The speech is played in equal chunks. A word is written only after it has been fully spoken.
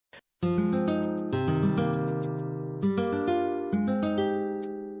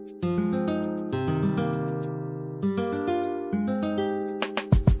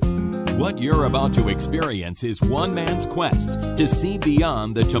What you're about to experience is one man's quest to see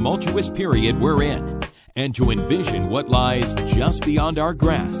beyond the tumultuous period we're in and to envision what lies just beyond our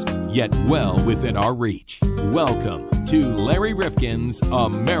grasp, yet well within our reach. Welcome to Larry Rifkin's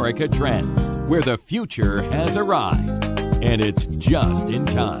America Trends, where the future has arrived, and it's just in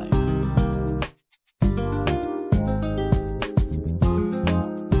time.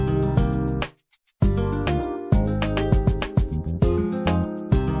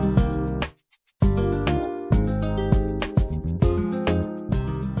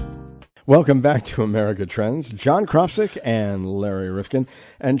 Welcome back to America Trends. John Krofsick and Larry Rifkin.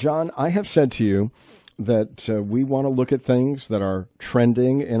 And John, I have said to you that we want to look at things that are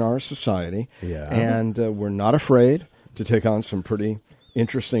trending in our society. Yeah. And we're not afraid to take on some pretty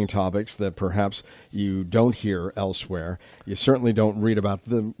interesting topics that perhaps you don't hear elsewhere. You certainly don't read about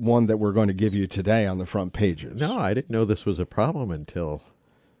the one that we're going to give you today on the front pages. No, I didn't know this was a problem until...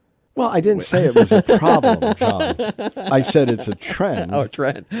 Well, I didn't say it was a problem, John. I said it's a trend. Oh, a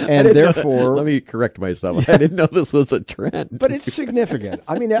trend. And therefore... Let me correct myself. I didn't know this was a trend. But it's significant.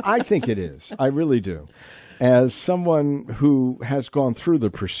 I mean, I think it is. I really do. As someone who has gone through the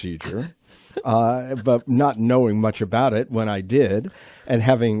procedure, but not knowing much about it when I did, and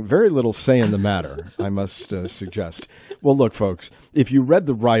having very little say in the matter, I must suggest. Well, look, folks, if you read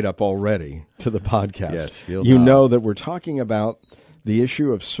the write-up already to the podcast, yes, you know that we're talking about the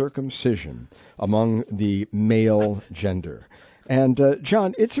issue of circumcision among the male gender. And,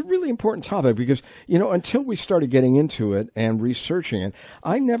 John, it's a really important topic because, you know, until we started getting into it and researching it,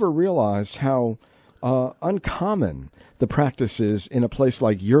 I never realized how uncommon the practice is in a place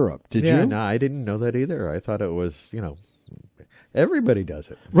like Europe. Did you? Yeah, no, I didn't know that either. I thought it was, you know, everybody does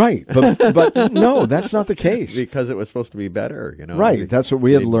it. Right. But no, that's not the case. Because it was supposed to be better, you know. Right. That's what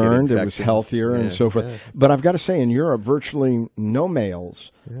we had learned. It was healthier and so forth. Yeah. But I've got to say, in Europe, virtually no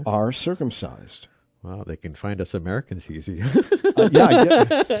males are circumcised. Well, they can find us Americans easy. How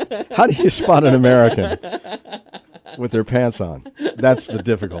do you spot an American with their pants on? That's the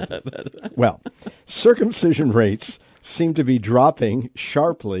difficulty. Well, circumcision rates seem to be dropping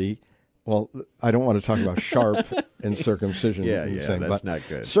sharply. Well, I don't want to talk about sharp and circumcision. That's not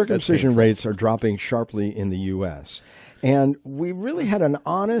good. Circumcision rates are dropping sharply in the U.S. And we really had an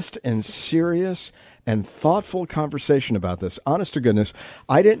honest and serious and thoughtful conversation about this. Honest to goodness,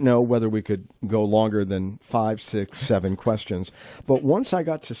 I didn't know whether we could go longer than 5, 6, 7 questions. But once I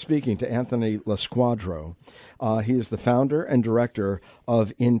got to speaking to Anthony Losquadro, he is the founder and director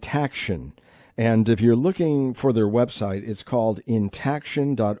of Intaction. And if you're looking for their website, it's called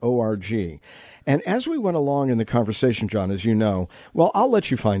intaction.org. And as we went along in the conversation, John, as you know, well, I'll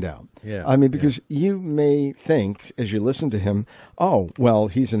let you find out. Yeah. I mean, because you may think, as you listen to him, oh, well,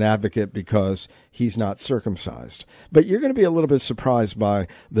 he's an advocate because he's not circumcised. But you're going to be a little bit surprised by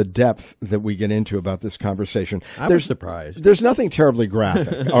the depth that we get into about this conversation. I'm surprised. There's nothing terribly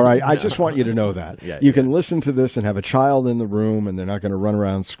graphic, all right? I just want you to know that. You can listen to this and have a child in the room, and they're not going to run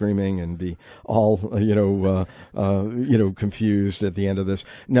around screaming and be all, confused at the end of this.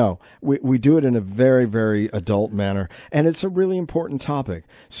 No, we do it in a very, very adult manner, and it's a really important topic.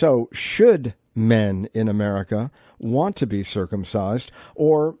 So should men in America want to be circumcised,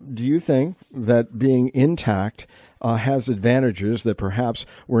 or do you think that being intact has advantages that perhaps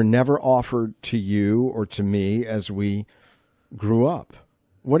were never offered to you or to me as we grew up?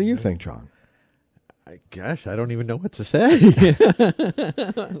 What do you think, John? Gosh, I don't even know what to say.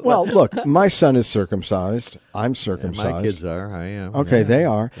 Well, look, my son is circumcised. I'm circumcised. My kids are. I am. Okay, they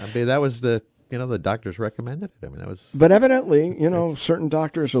are. I mean, that was the doctors recommended it. I mean, that was. But evidently, certain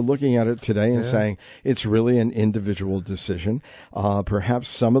doctors are looking at it today and saying it's really an individual decision. Perhaps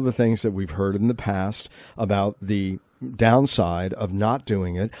some of the things that we've heard in the past about the downside of not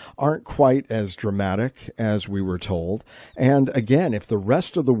doing it aren't quite as dramatic as we were told. And again, if the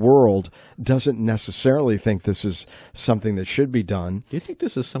rest of the world doesn't necessarily think this is something that should be done. Do you think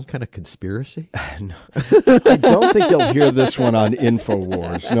this is some kind of conspiracy? No. I don't think you'll hear this one on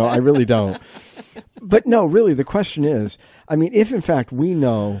InfoWars. No, I really don't. But no, really, the question is, I mean, if in fact we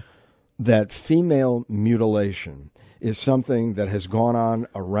know that female mutilation is something that has gone on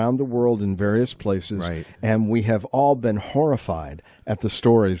around the world in various places, right, and we have all been horrified at the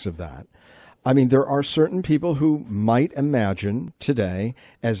stories of that. I mean, there are certain people who might imagine today,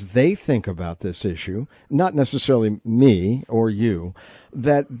 as they think about this issue, not necessarily me or you,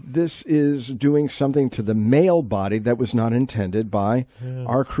 that this is doing something to the male body that was not intended by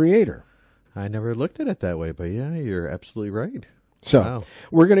our Creator. I never looked at it that way, but yeah, you're absolutely right. So Wow.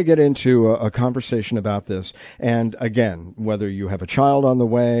 we're going to get into a conversation about this. And again, whether you have a child on the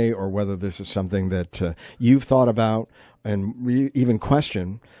way or whether this is something that you've thought about and even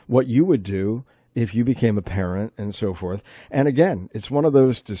question what you would do if you became a parent and so forth. And again, it's one of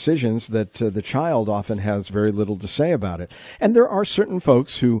those decisions that the child often has very little to say about it. And there are certain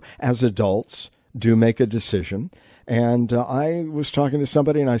folks who, as adults, do make a decision. And I was talking to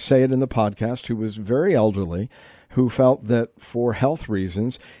somebody, and I say it in the podcast, who was very elderly, who felt that for health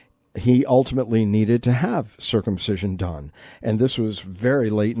reasons, he ultimately needed to have circumcision done. And this was very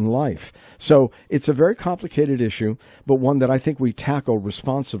late in life. So it's a very complicated issue, but one that I think we tackle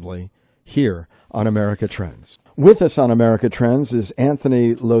responsibly here on America Trends. With us on America Trends is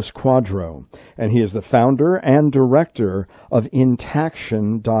Anthony Losquadro, and he is the founder and director of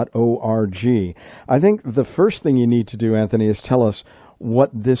Intaction.org. I think the first thing you need to do, Anthony, is tell us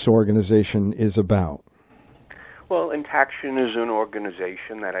what this organization is about. Well, Intaction is an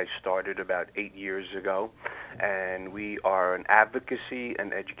organization that I started about 8 years ago, and we are an advocacy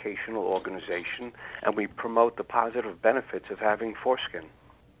and educational organization, and we promote the positive benefits of having foreskin.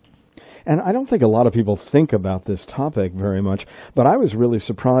 And I don't think a lot of people think about this topic very much, but I was really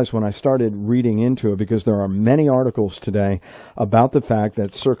surprised when I started reading into it because there are many articles today about the fact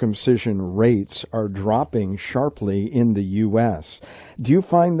that circumcision rates are dropping sharply in the U.S. Do you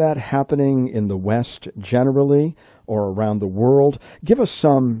find that happening in the West generally or around the world? Give us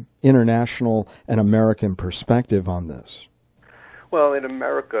some international and American perspective on this. Well, in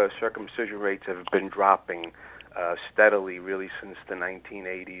America, circumcision rates have been dropping steadily, really, since the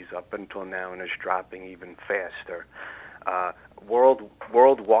 1980s up until now, and is dropping even faster.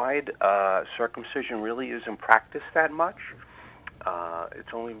 Worldwide, circumcision really isn't practiced that much.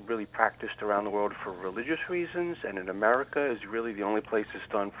 It's only really practiced around the world for religious reasons, and in America is really the only place it's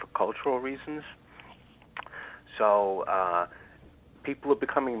done for cultural reasons. So people are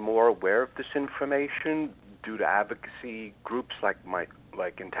becoming more aware of this information due to advocacy groups like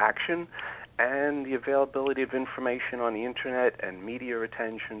Intaction, and the availability of information on the internet and media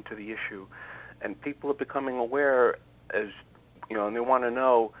attention to the issue. And people are becoming aware, as you know, and they want to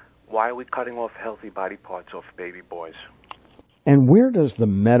know, why are we cutting off healthy body parts off baby boys? And where does the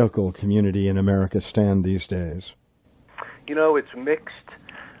medical community in America stand these days? You know, it's mixed.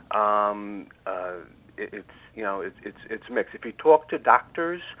 It's mixed. If you talk to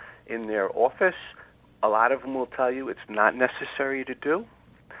doctors in their office, a lot of them will tell you it's not necessary to do.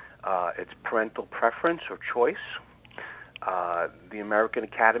 It's parental preference or choice. The American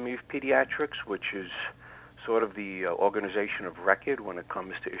Academy of Pediatrics, which is sort of the organization of record when it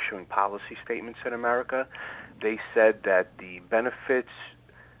comes to issuing policy statements in America, they said that the benefits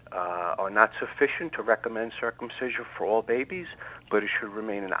are not sufficient to recommend circumcision for all babies, but it should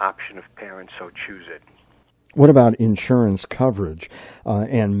remain an option if parents so choose it. What about insurance coverage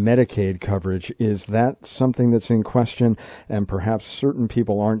and Medicaid coverage? Is that something that's in question, and perhaps certain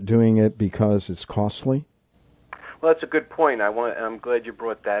people aren't doing it because it's costly? Well, that's a good point. I'm glad you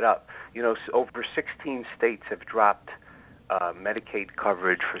brought that up. You know, over 16 states have dropped Medicaid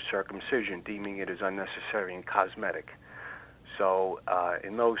coverage for circumcision, deeming it as unnecessary and cosmetic. So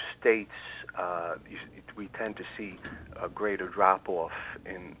in those states, we tend to see a greater drop-off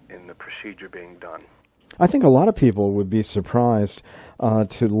in the procedure being done. I think a lot of people would be surprised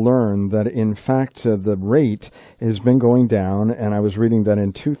to learn that, in fact, the rate has been going down. And I was reading that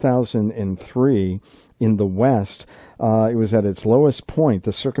in 2003, in the West, it was at its lowest point.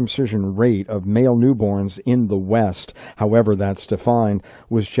 The circumcision rate of male newborns in the West, however that's defined,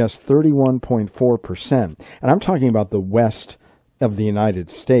 was just 31.4%. And I'm talking about the West of the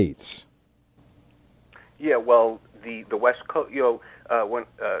United States. Yeah, well, the West Coast, when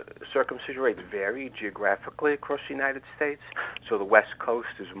circumcision rates vary geographically across the United States, so the West Coast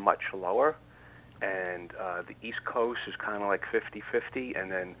is much lower, and the East Coast is kind of like 50-50,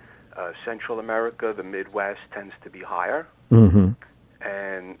 and then Central America, the Midwest, tends to be higher. Mm-hmm.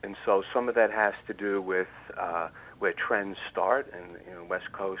 And so some of that has to do with where trends start, and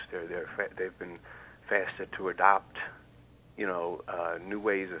West Coast, they've been faster to adopt new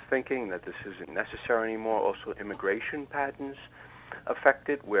ways of thinking, that this isn't necessary anymore. Also, immigration patterns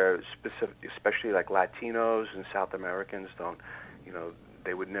affected, where especially like Latinos and South Americans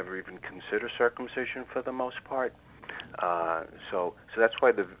they would never even consider circumcision for the most part. So that's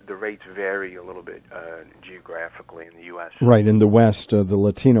why the rates vary a little bit geographically in the U.S. Right, in the West, the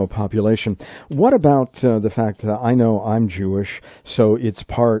Latino population. What about the fact that I know I'm Jewish, so it's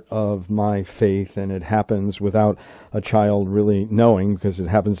part of my faith, and it happens without a child really knowing, because it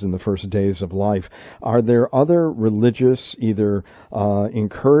happens in the first days of life. Are there other religious, either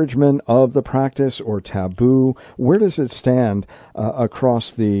encouragement of the practice or taboo? Where does it stand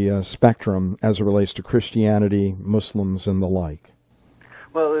across the spectrum as it relates to Christianity, Muslims, and the like?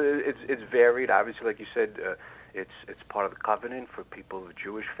 Well, it's varied. Obviously, like you said, it's part of the covenant for people of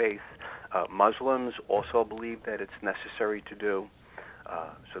Jewish faith. Muslims also believe that it's necessary to do,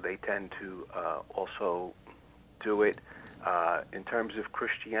 so they tend to also do it. In terms of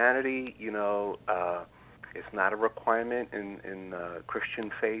Christianity, it's not a requirement in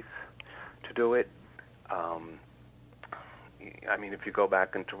Christian faith to do it. I mean, if you go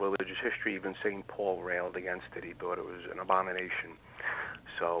back into religious history, even St. Paul railed against it. He thought it was an abomination.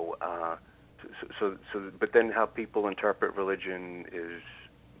 So, but then how people interpret religion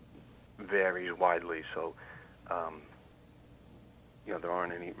varies widely. So, there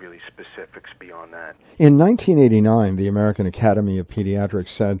aren't any really specifics beyond that. In 1989, the American Academy of Pediatrics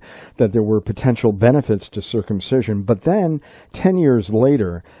said that there were potential benefits to circumcision, but then 10 years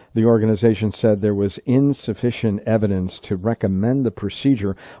later, the organization said there was insufficient evidence to recommend the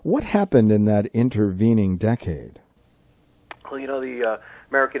procedure. What happened in that intervening decade? Well, the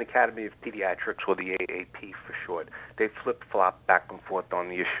American Academy of Pediatrics, or the AAP for short, they flip-flop back and forth on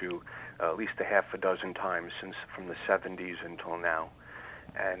the issue at least a half a dozen times from the 70s until now.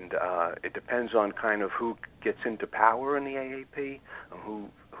 And it depends on kind of who gets into power in the AAP, and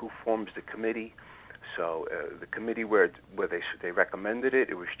who forms the committee. So the committee where they recommended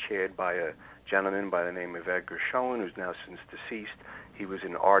it was chaired by a gentleman by the name of Edgar Schoen, who's now since deceased. He was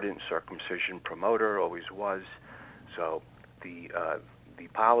an ardent circumcision promoter, always was. So the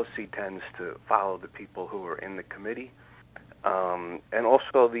policy tends to follow the people who are in the committee. And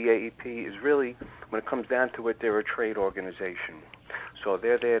also the AAP is really, when it comes down to it, they're a trade organization. So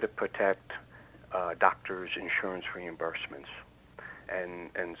they're there to protect doctors' insurance reimbursements.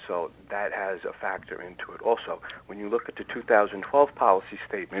 And so that has a factor into it. Also, when you look at the 2012 policy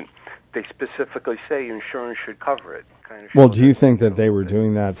statement, they specifically say insurance should cover it. Well, do you think that they were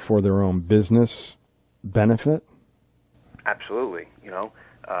doing that for their own business benefit? Absolutely.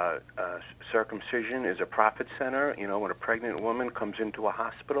 Circumcision is a profit center. When a pregnant woman comes into a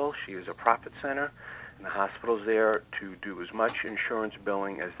hospital, she is a profit center, and the hospital's there to do as much insurance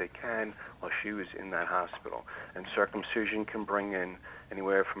billing as they can while she was in that hospital. And circumcision can bring in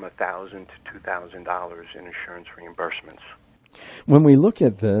anywhere from $1,000 to $2,000 in insurance reimbursements. When we look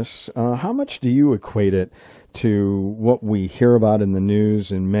at this, how much do you equate it to what we hear about in the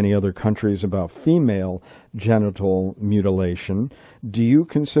news in many other countries about female genital mutilation? Do you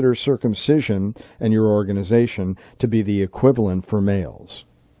consider circumcision and your organization to be the equivalent for males?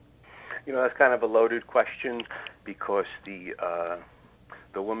 That's kind of a loaded question, because the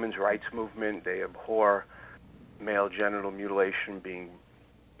women's rights movement, they abhor male genital mutilation being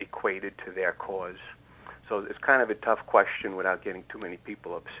equated to their cause. So it's kind of a tough question without getting too many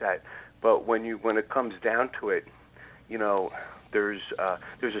people upset. But when it comes down to it, there's a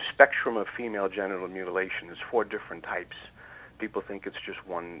spectrum of female genital mutilation. There's 4 different types. People think it's just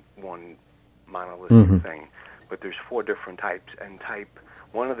one monolithic thing, but there's 4 different types. And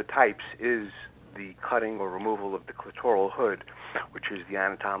one of the types is the cutting or removal of the clitoral hood, which is the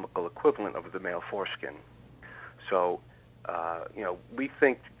anatomical equivalent of the male foreskin. So, we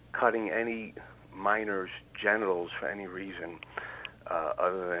think cutting any minor's genitals for any reason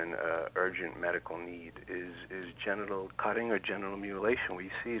other than urgent medical need is genital cutting or genital mutilation.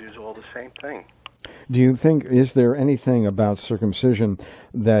 We see it as all the same thing. Do you think, is there anything about circumcision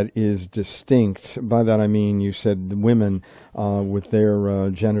that is distinct? By that I mean, you said women with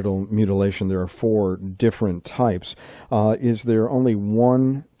their genital mutilation, there are 4 different types. Is there only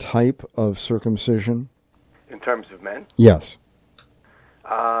one type of circumcision? In terms of men? Yes.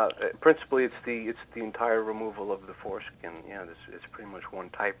 Principally, it's the entire removal of the foreskin. It's pretty much one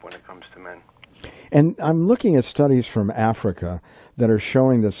type when it comes to men. And I'm looking at studies from Africa that are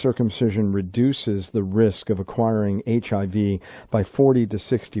showing that circumcision reduces the risk of acquiring HIV by 40 to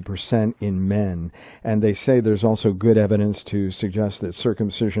 60% in men. And they say there's also good evidence to suggest that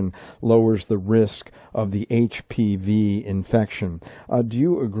circumcision lowers the risk of the HPV infection. Do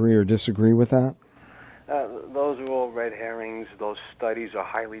you agree or disagree with that? Those are all red herrings. Those studies are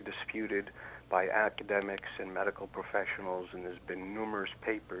highly disputed by academics and medical professionals, and there's been numerous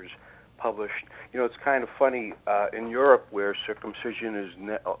papers published. It's kind of funny, in Europe, where circumcision is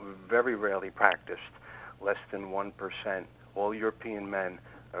very rarely practiced, less than 1%. All European men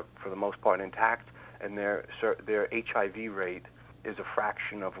are, for the most part, intact, and their HIV rate is a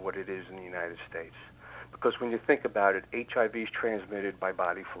fraction of what it is in the United States. Because when you think about it, HIV is transmitted by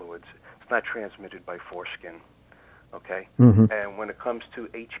body fluids. It's not transmitted by foreskin, okay? Mm-hmm. And when it comes to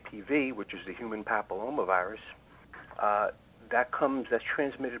HPV, which is the human papillomavirus, that's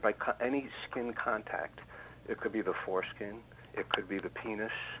transmitted by any skin contact. It could be the foreskin, it could be the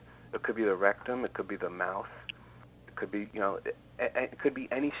penis, it could be the rectum, it could be the mouth, it could be, it could be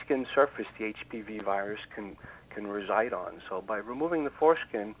any skin surface the HPV virus can reside on. So by removing the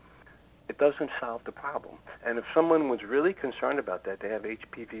foreskin, it doesn't solve the problem. And if someone was really concerned about that, they have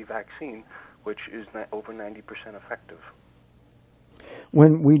HPV vaccine, which is over 90% effective.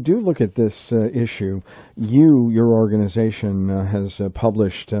 When we do look at this issue, your organization has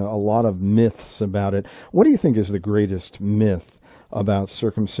published a lot of myths about it. What do you think is the greatest myth about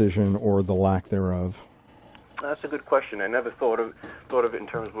circumcision or the lack thereof? That's a good question. I never thought of it in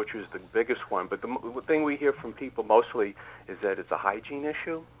terms of which was the biggest one. But the thing we hear from people mostly is that it's a hygiene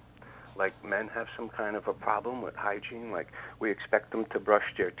issue. Like men have some kind of a problem with hygiene. Like we expect them to brush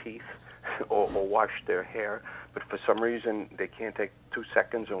their teeth or wash their hair, but for some reason they can't take 2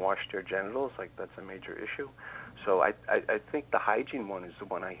 seconds and wash their genitals. Like that's a major issue. So I think the hygiene one is the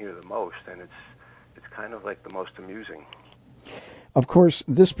one I hear the most, and it's kind of like the most amusing. Of course,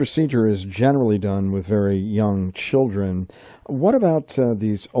 this procedure is generally done with very young children. What about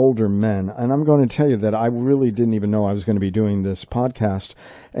these older men? And I'm going to tell you that I really didn't even know I was going to be doing this podcast.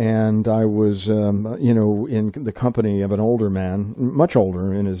 And I was, in the company of an older man, much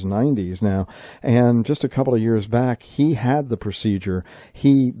older, in his 90s now. And just a couple of years back, he had the procedure.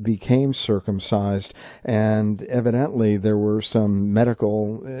 He became circumcised. And evidently, there were some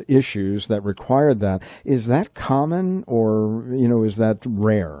medical issues that required that. Is that common, or, is that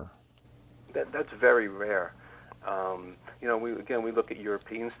rare? That's very rare. We look at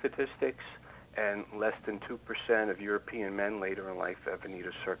European statistics, and less than 2% of European men later in life ever need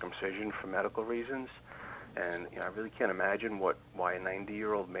a circumcision for medical reasons. And I really can't imagine why a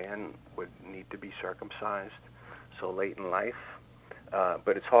 90-year-old man would need to be circumcised so late in life.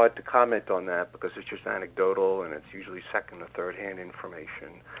 But it's hard to comment on that because it's just anecdotal, and it's usually second or third-hand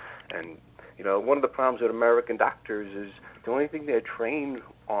information. And one of the problems with American doctors is the only thing they're trained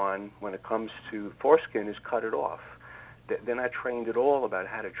on when it comes to foreskin is cut it off. They're not trained at all about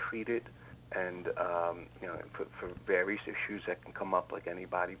how to treat it, and for various issues that can come up like any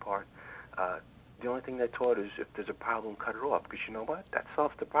body part. The only thing they're taught is if there's a problem, cut it off, because you know what? That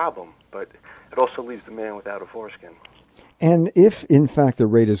solves the problem, but it also leaves the man without a foreskin. And if, in fact, the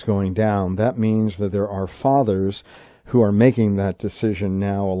rate is going down, that means that there are fathers who are making that decision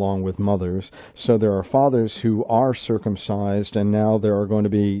now along with mothers. So there are fathers who are circumcised, and now there are going to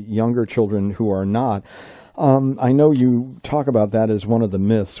be younger children who are not. I know you talk about that as one of the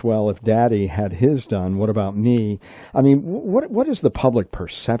myths. Well, if Daddy had his done, what about me? I mean, what is the public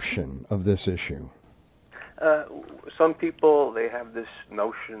perception of this issue? Some people, they have this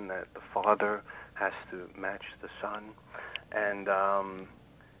notion that the father has to match the son. And,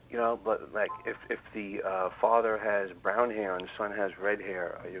 but like if the father has brown hair and the son has red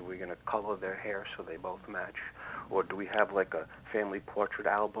hair, are we going to color their hair so they both match? Or do we have like a family portrait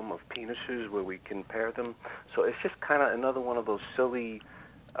album of penises where we compare them? So it's just kind of another one of those silly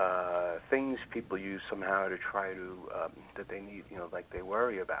things people use somehow to try to, that they need, like they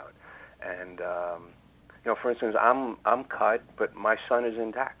worry about. And, for instance, I'm cut, but my son is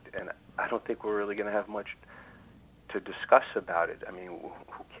intact. And I don't think we're really going to have much to discuss about it. I mean,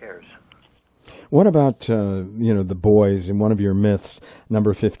 who cares? What about, the boys in one of your myths,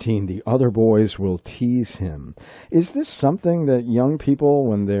 number 15, the other boys will tease him. Is this something that young people,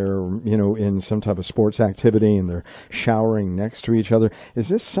 when they're, in some type of sports activity and they're showering next to each other, is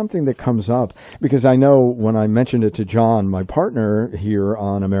this something that comes up? Because I know when I mentioned it to John, my partner here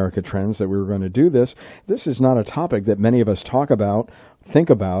on America Trends, that we were going to do this, this is not a topic that many of us talk about, think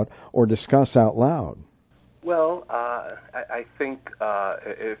about, or discuss out loud. Well, I think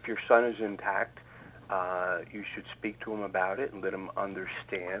if your son is intact, you should speak to him about it and let him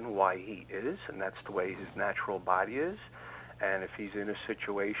understand why he is, and that's the way his natural body is. And if he's in a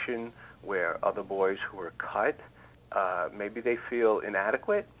situation where other boys who are cut, maybe they feel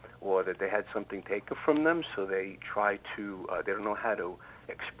inadequate or that they had something taken from them, so they try to, they don't know how to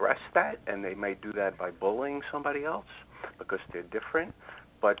express that, and they might do that by bullying somebody else because they're different.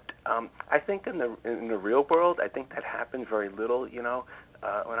 But I think in the real world, I think that happens very little. When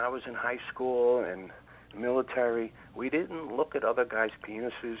I was in high school and military, we didn't look at other guys'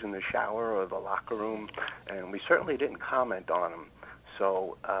 penises in the shower or the locker room, and we certainly didn't comment on them.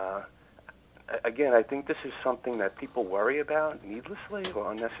 So again, I think this is something that people worry about needlessly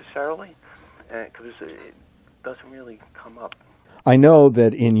or unnecessarily, because it doesn't really come up. I know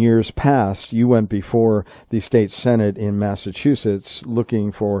that in years past, you went before the state Senate in Massachusetts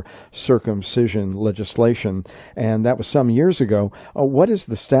looking for circumcision legislation, and that was some years ago. What is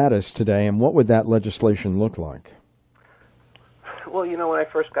the status today, and what would that legislation look like? Well, when I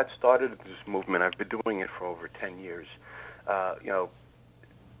first got started with this movement, I've been doing it for over 10 years.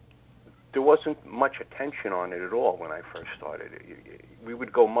 There wasn't much attention on it at all when I first started. We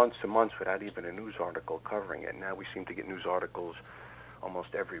would go months and months without even a news article covering it. Now we seem to get news articles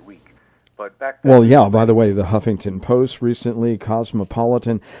almost every week. But back then, well, yeah, by the way, the Huffington Post recently,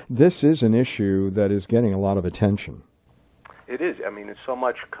 Cosmopolitan, this is an issue that is getting a lot of attention. It is. I mean, it's so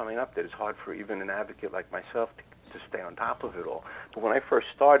much coming up that it's hard for even an advocate like myself to stay on top of it all. But when I first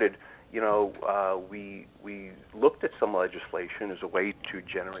started, we looked at some legislation as a way to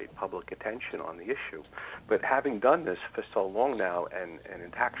generate public attention on the issue. But having done this for so long now, and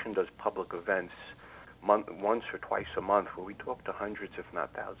Intaction does public events once or twice a month where we talk to hundreds, if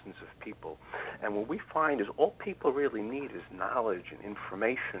not thousands of people. And what we find is all people really need is knowledge and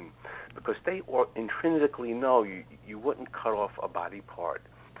information, because they intrinsically know you wouldn't cut off a body part.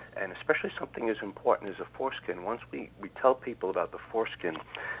 And especially something as important as a foreskin. Once we tell people about the foreskin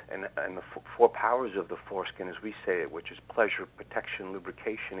and the four powers of the foreskin, as we say it, which is pleasure, protection,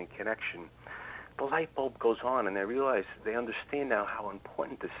 lubrication, and connection, the light bulb goes on, and they understand now how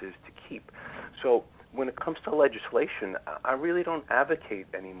important this is to keep. So when it comes to legislation, I really don't advocate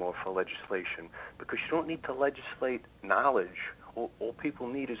anymore for legislation, because you don't need to legislate knowledge. All people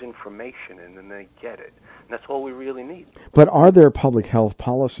need is information, and then they get it. And that's all we really need. But are there public health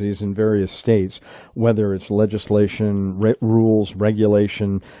policies in various states, whether it's legislation, rules,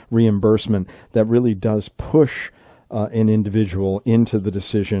 regulation, reimbursement, that really does push an individual into the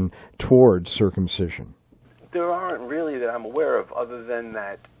decision towards circumcision? There aren't really that I'm aware of, other than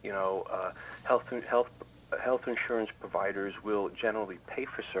that, health insurance providers will generally pay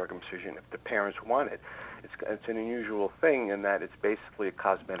for circumcision if the parents want it. It's an unusual thing in that it's basically a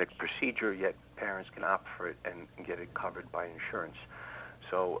cosmetic procedure, yet parents can opt for it and get it covered by insurance.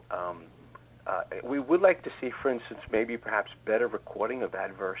 So we would like to see, for instance, maybe perhaps better recording of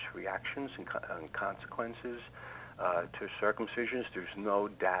adverse reactions and consequences to circumcisions. There's no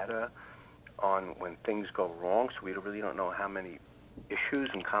data on when things go wrong, so we really don't know how many issues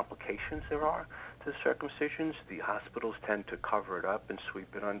and complications there are to circumcisions. The hospitals tend to cover it up and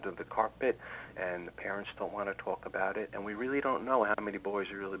sweep it under the carpet, and the parents don't want to talk about it, and we really don't know how many boys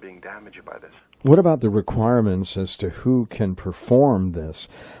are really being damaged by this. What about the requirements as to who can perform this?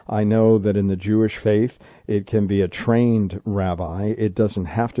 I know that in the Jewish faith, it can be a trained rabbi. It doesn't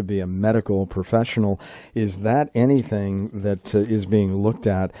have to be a medical professional. Is that anything that is being looked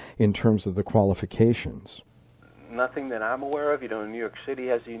at in terms of the qualifications? Nothing that I'm aware of. New York City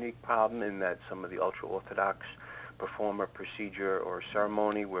has a unique problem in that some of the ultra-Orthodox perform a procedure or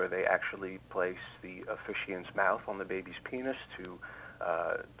ceremony where they actually place the officiant's mouth on the baby's penis to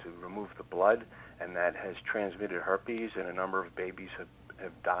remove the blood, and that has transmitted herpes, and a number of babies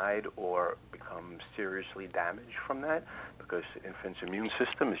have died or become seriously damaged from that, because the infant's immune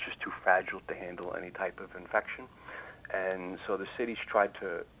system is just too fragile to handle any type of infection. And so the city's tried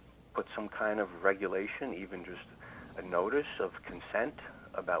to put some kind of regulation, even just a notice of consent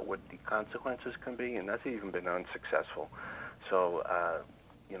about what the consequences can be, and that's even been unsuccessful. So,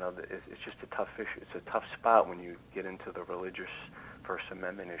 it's just a tough issue. It's a tough spot when you get into the religious First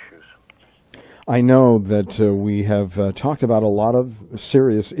Amendment issues. I know that we have talked about a lot of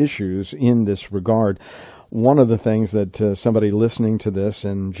serious issues in this regard. One of the things that somebody listening to this,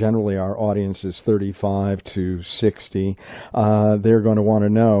 and generally our audience is 35 to 60, they're going to want to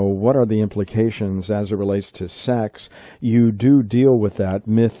know, what are the implications as it relates to sex? You do deal with that.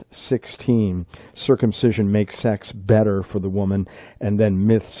 Myth 16, circumcision makes sex better for the woman. And then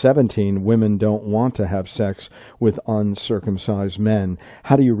myth 17, women don't want to have sex with uncircumcised men.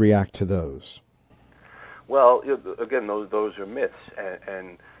 How do you react to those? Well, again, those are myths,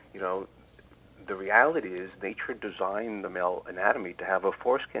 and the reality is nature designed the male anatomy to have a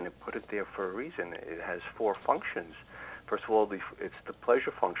foreskin and put it there for a reason. It has four functions. First of all, it's the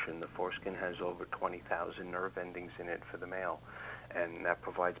pleasure function. The foreskin has over 20,000 nerve endings in it for the male, and that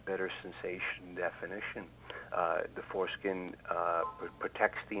provides better sensation definition. The foreskin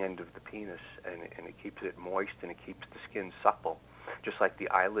protects the end of the penis, and it keeps it moist, and it keeps the skin supple, just like the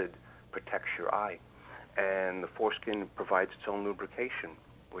eyelid protects your eye. And the foreskin provides its own lubrication,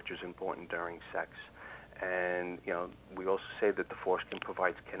 which is important during sex. And, we also say that the foreskin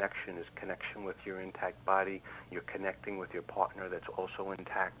provides connection with your intact body. You're connecting with your partner that's also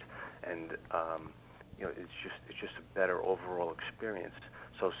intact. and it's just a better overall experience.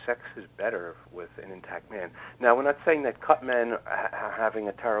 So sex is better with an intact man. Now, we're not saying that cut men are having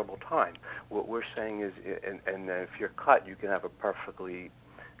a terrible time. What we're saying is, and if you're cut, you can have a perfectly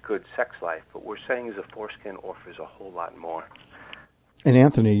good sex life. But we're saying is a foreskin offers a whole lot more. And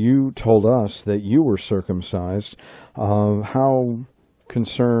Anthony, you told us that you were circumcised. How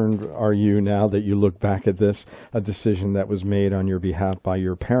concerned are you now that you look back at this, a decision that was made on your behalf by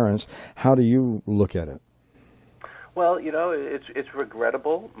your parents? How do you look at it? Well, it's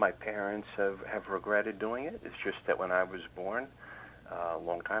regrettable. My parents have regretted doing it. It's just that when I was born, a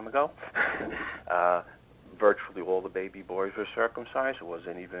long time ago, virtually all the baby boys were circumcised. It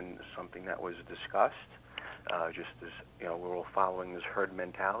wasn't even something that was discussed. Just as, we're all following this herd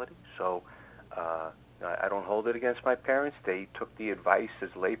mentality. So I don't hold it against my parents. They took the advice as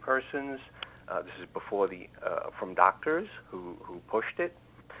laypersons. This is before from doctors who pushed it.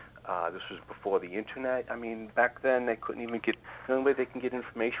 This was before the internet. I mean, back then they couldn't even get. The only way they can get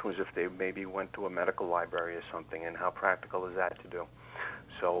information was if they maybe went to a medical library or something. And how practical is that to do?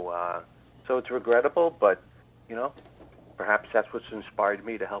 So it's regrettable, but perhaps that's what's inspired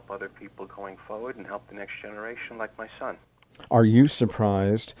me to help other people going forward and help the next generation, like my son. Are you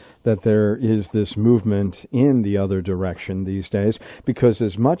surprised that there is this movement in the other direction these days? Because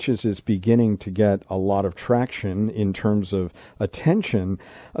as much as it's beginning to get a lot of traction in terms of attention,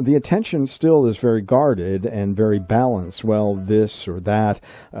 the attention still is very guarded and very balanced. Well, this or that,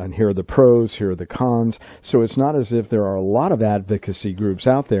 and here are the pros, here are the cons. So it's not as if there are a lot of advocacy groups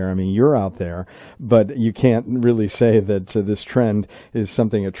out there. I mean, you're out there, but you can't really say that this trend is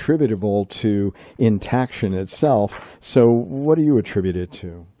something attributable to Intaction itself. So what do you attribute it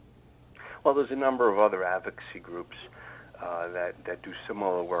to? Well, there's a number of other advocacy groups that do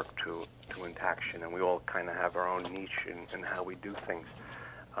similar work to Intaction, and we all kind of have our own niche in how we do things.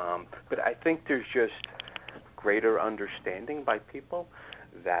 But I think there's just greater understanding by people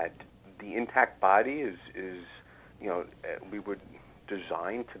that the intact body is we were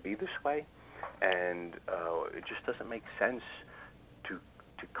designed to be this way, and it just doesn't make sense to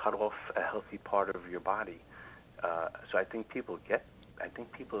cut off a healthy part of your body. So I think people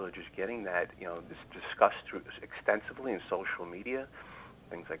are just getting that, this discussed extensively in social media,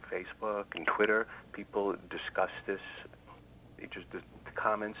 things like Facebook and Twitter. People discuss this. The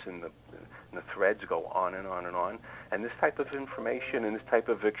comments and the threads go on and on and on. And this type of information and this type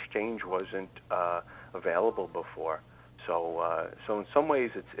of exchange wasn't available before. So in some ways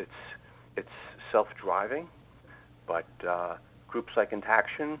it's self-driving, but groups like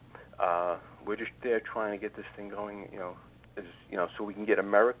Intaction. We're just there trying to get this thing going, so we can get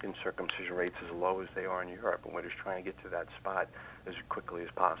American circumcision rates as low as they are in Europe, and we're just trying to get to that spot as quickly as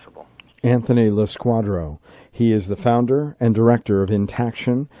possible. Anthony Losquadro, he is the founder and director of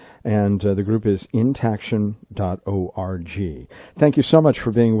Intaction, and the group is intaction.org. Thank you so much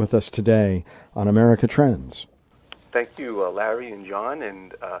for being with us today on America Trends. Thank you, Larry and John,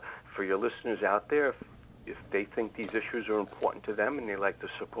 and for your listeners out there, if they think these issues are important to them and they like to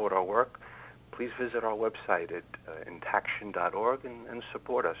support our work, please visit our website at intaction.org and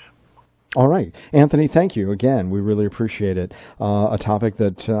support us. All right. Anthony, thank you again. We really appreciate it. A topic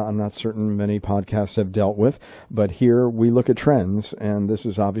that I'm not certain many podcasts have dealt with, but here we look at trends, and this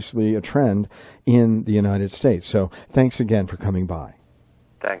is obviously a trend in the United States. So thanks again for coming by.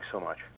 Thanks so much.